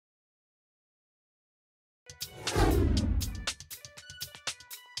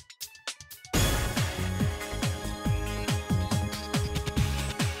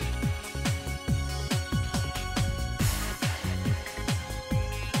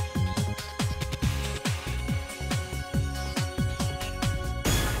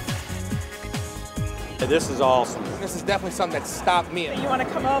This is awesome. This is definitely something that stopped me. You want to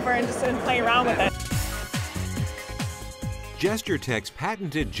come over and just play around with it. Gesturetek's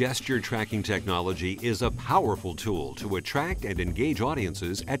patented gesture tracking technology is a powerful tool to attract and engage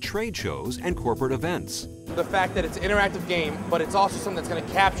audiences at trade shows and corporate events. The fact that it's an interactive game, but it's also something that's going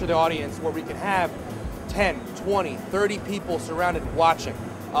to capture the audience where we can have 10, 20, 30 people surrounded watching.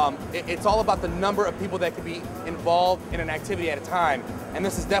 It's all about the number of people that could be involved in an activity at a time, and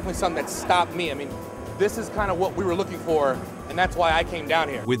this is definitely something that stopped me. I mean, this is kind of what we were looking for, and that's why I came down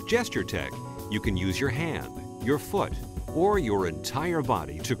here. With Gesturetek, you can use your hand, your foot, or your entire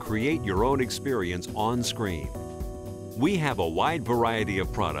body to create your own experience on screen. We have a wide variety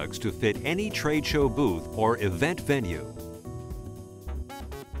of products to fit any trade show booth or event venue.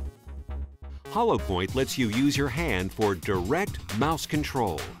 HoloPoint lets you use your hand for direct mouse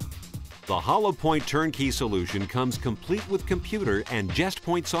control. The HoloPoint turnkey solution comes complete with computer and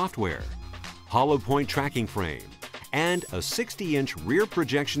JustPoint software, HoloPoint tracking frame, and a 60-inch rear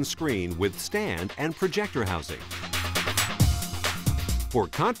projection screen with stand and projector housing. For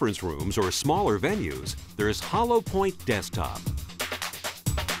conference rooms or smaller venues, there's HoloPoint Desktop.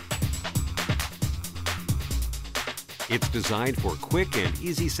 It's designed for quick and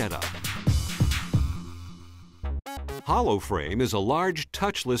easy setup. HoloFrame is a large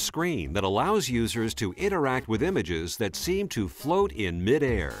touchless screen that allows users to interact with images that seem to float in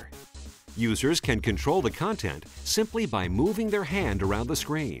mid-air. Users can control the content simply by moving their hand around the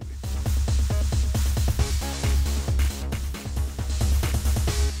screen.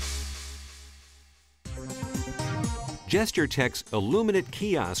 Gesturetek's Illuminate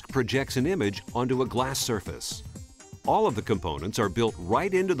kiosk projects an image onto a glass surface. All of the components are built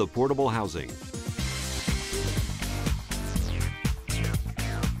right into the portable housing.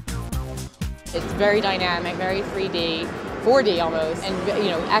 It's very dynamic, very 3D, 4D almost, and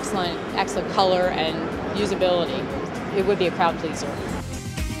excellent color and usability. It would be a crowd pleaser.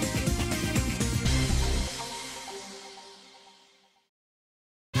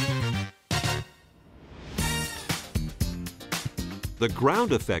 The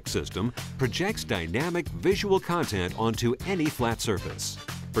ground effect system projects dynamic visual content onto any flat surface.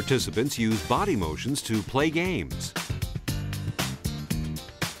 Participants use body motions to play games.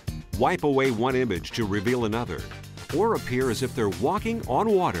 Wipe away one image to reveal another, or appear as if they're walking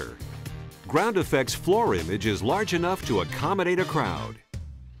on water. Ground Effect's floor image is large enough to accommodate a crowd.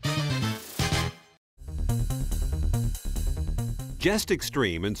 Gest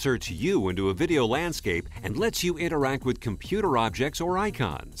Extreme inserts you into a video landscape and lets you interact with computer objects or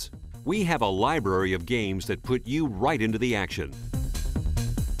icons. We have a library of games that put you right into the action.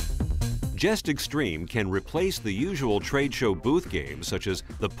 Gest Extreme can replace the usual trade show booth games such as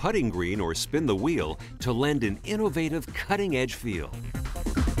the putting green or spin the wheel to lend an innovative, cutting-edge feel.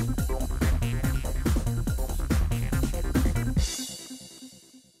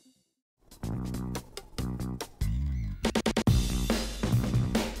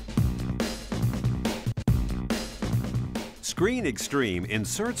 Screen Extreme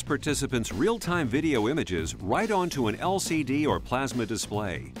inserts participants' real-time video images right onto an LCD or plasma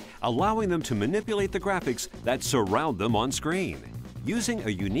display, allowing them to manipulate the graphics that surround them on screen. Using a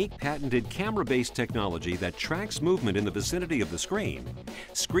unique patented camera-based technology that tracks movement in the vicinity of the screen,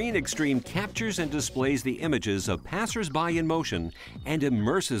 Screen Extreme captures and displays the images of passers-by in motion and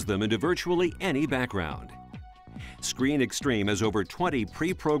immerses them into virtually any background. Screen Extreme has over 20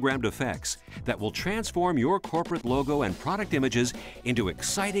 pre-programmed effects that will transform your corporate logo and product images into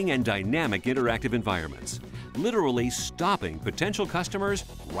exciting and dynamic interactive environments, literally stopping potential customers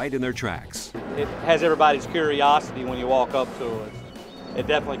right in their tracks. It has everybody's curiosity when you walk up to it. It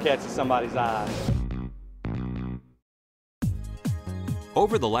definitely catches somebody's eye.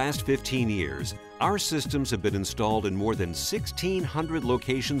 Over the last 15 years, our systems have been installed in more than 1,600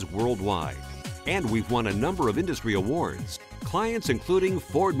 locations worldwide. And we've won a number of industry awards. Clients including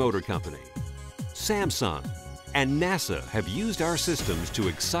Ford Motor Company, Samsung, and NASA have used our systems to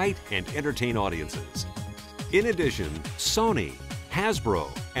excite and entertain audiences. In addition, Sony,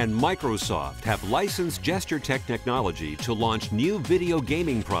 Hasbro, and Microsoft have licensed Gesturetek technology to launch new video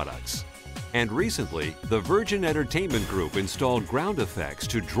gaming products. And recently, the Virgin Entertainment Group installed ground effects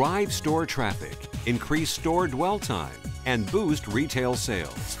to drive store traffic, increase store dwell time, and boost retail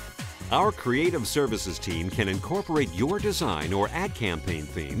sales. Our creative services team can incorporate your design or ad campaign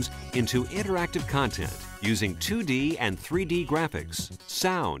themes into interactive content using 2D and 3D graphics,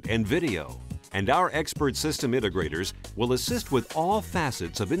 sound, and video. And our expert system integrators will assist with all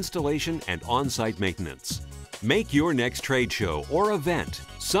facets of installation and on-site maintenance. Make your next trade show or event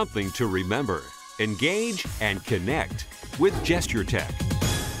something to remember. Engage and connect with Gesturetek.